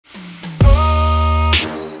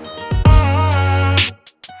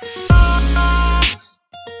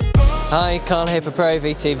Hi, Carl here for Proav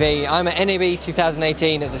TV. I'm at NAB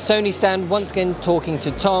 2018 at the Sony stand, once again talking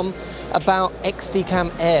to Tom about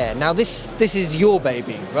XDCam Air. Now this is your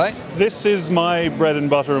baby, right? This is my bread and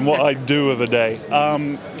butter and what I do of a day.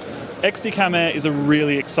 XDCam Air is a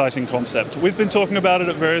really exciting concept. We've been talking about it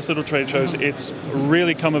at various little trade shows. It's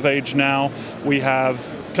really come of age now. We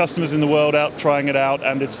have customers in the world out trying it out,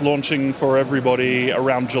 and it's launching for everybody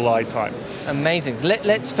around July time. Amazing. So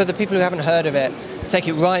let's, for the people who haven't heard of it, take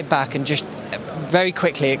it right back and just very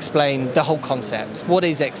quickly explain the whole concept. What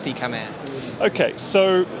is XDCam Air? Okay,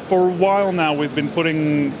 so for a while now we've been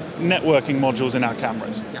putting networking modules in our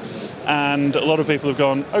cameras. Yeah. And a lot of people have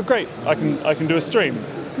gone, oh great, I can do a stream.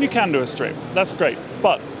 You can do a stream, that's great.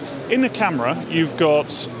 But in a camera, you've got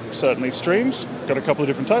certainly streams, got a couple of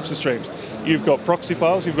different types of streams. You've got proxy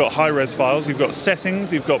files, you've got high-res files, you've got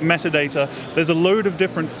settings, you've got metadata. There's a load of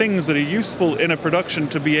different things that are useful in a production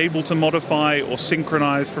to be able to modify or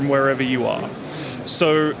synchronize from wherever you are.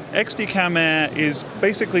 So XDCam Air is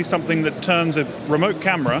basically something that turns a remote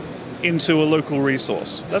camera into a local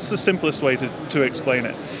resource. That's the simplest way to explain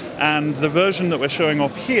it. And the version that we're showing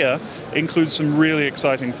off here includes some really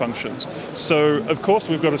exciting functions. So, of course,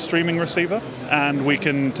 we've got a streaming receiver, and we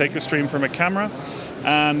can take a stream from a camera,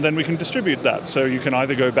 and then we can distribute that. So you can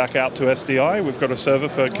either go back out to SDI, we've got a server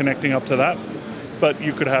for connecting up to that, but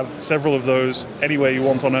you could have several of those anywhere you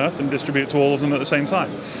want on Earth and distribute to all of them at the same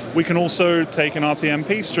time. We can also take an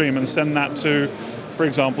RTMP stream and send that to, for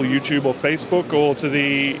example, YouTube or Facebook, or to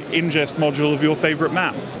the ingest module of your favorite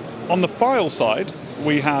map. On the file side,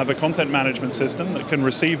 we have a content management system that can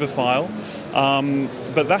receive a file,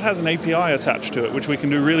 but that has an API attached to it, which we can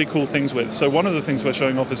do really cool things with. So one of the things we're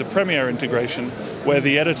showing off is a Premiere integration, where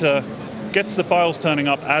the editor gets the files turning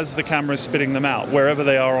up as the camera is spitting them out, wherever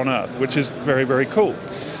they are on Earth, which is very, very cool.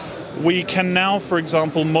 We can now, for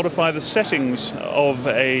example, modify the settings of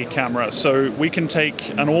a camera. So we can take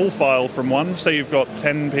an all file from one, say you've got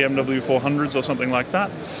 10 PMW 400s or something like that.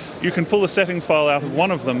 You can pull a settings file out of one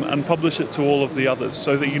of them and publish it to all of the others,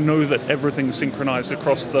 so that you know that everything's synchronized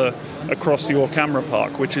across your camera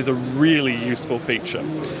park, which is a really useful feature.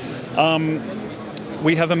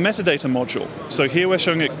 We have a metadata module. So here we're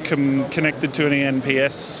showing it connected to an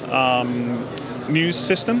ENPS news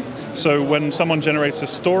system. So when someone generates a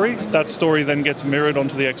story, that story then gets mirrored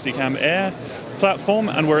onto the XDCam Air platform,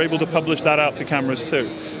 and we're able to publish that out to cameras too.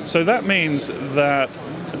 So that means that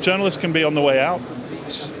journalists can be on the way out.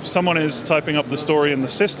 Someone is typing up the story in the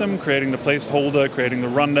system, creating the placeholder, creating the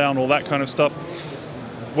rundown, all that kind of stuff.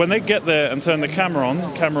 When they get there and turn the camera on,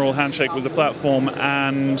 the camera will handshake with the platform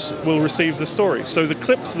and will receive the story. So the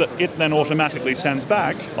clips that it then automatically sends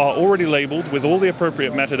back are already labeled with all the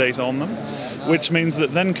appropriate metadata on them, which means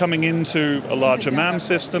that then coming into a larger MAM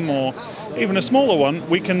system or even a smaller one,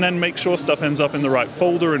 we can then make sure stuff ends up in the right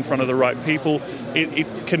folder in front of the right people.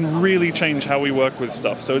 It can really change how we work with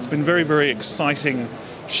stuff. So it's been very, very exciting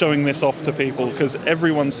showing this off to people, because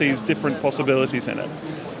everyone sees different possibilities in it.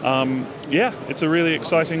 Yeah, it's a really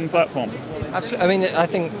exciting platform. Absolutely. I mean, I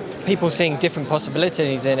think people seeing different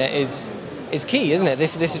possibilities in it is key, isn't it?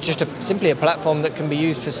 This is just simply a platform that can be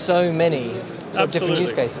used for so many different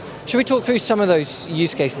use cases. Should we talk through some of those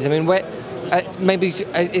use cases? I mean, maybe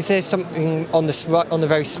is there something on the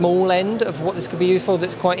very small end of what this could be used for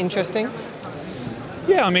that's quite interesting?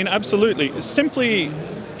 Yeah, I mean, absolutely. Simply,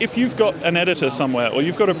 if you've got an editor somewhere or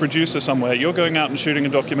you've got a producer somewhere, you're going out and shooting a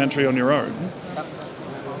documentary on your own,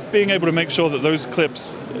 being able to make sure that those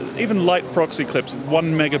clips, even light proxy clips, 1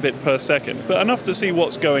 megabit per second, but enough to see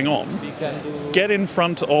what's going on, get in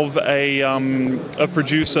front of a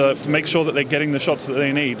producer to make sure that they're getting the shots that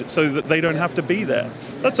they need so that they don't have to be there.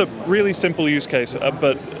 That's a really simple use case,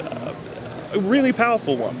 but a really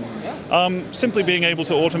powerful one. Simply being able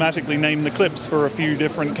to automatically name the clips for a few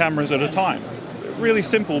different cameras at a time. Really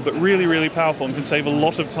simple, but really, really powerful, and can save a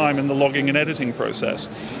lot of time in the logging and editing process.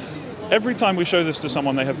 Every time we show this to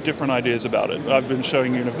someone, they have different ideas about it. I've been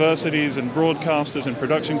showing universities and broadcasters and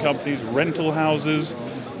production companies, rental houses.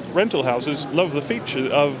 Rental houses love the feature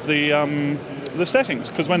of the settings,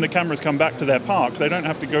 because when the cameras come back to their park, they don't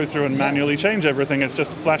have to go through and manually change everything. It's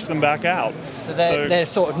just flash them back out. So they're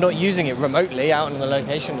sort of not using it remotely out on the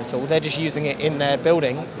location at all. They're just using it in their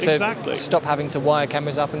building to stop having to wire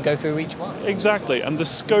cameras up and go through each one. Exactly. And the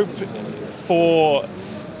scope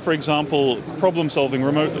for example, problem solving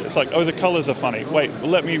remotely. It's like, oh, the colors are funny. Wait,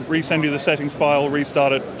 let me resend you the settings file,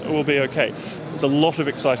 restart it, it will be okay. There's a lot of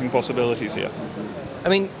exciting possibilities here. I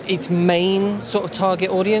mean, its main sort of target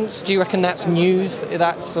audience, do you reckon that's news,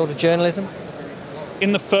 that's sort of journalism?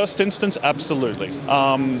 In the first instance, absolutely.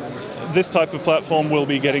 This type of platform will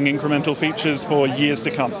be getting incremental features for years to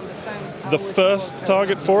come. The first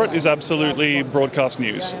target for it is absolutely broadcast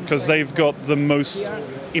news, because they've got the most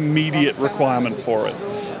immediate requirement for it.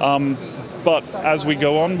 But as we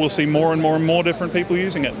go on, we'll see more and more and more different people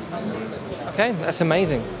using it. Okay, that's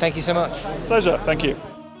amazing. Thank you so much. Pleasure, thank you.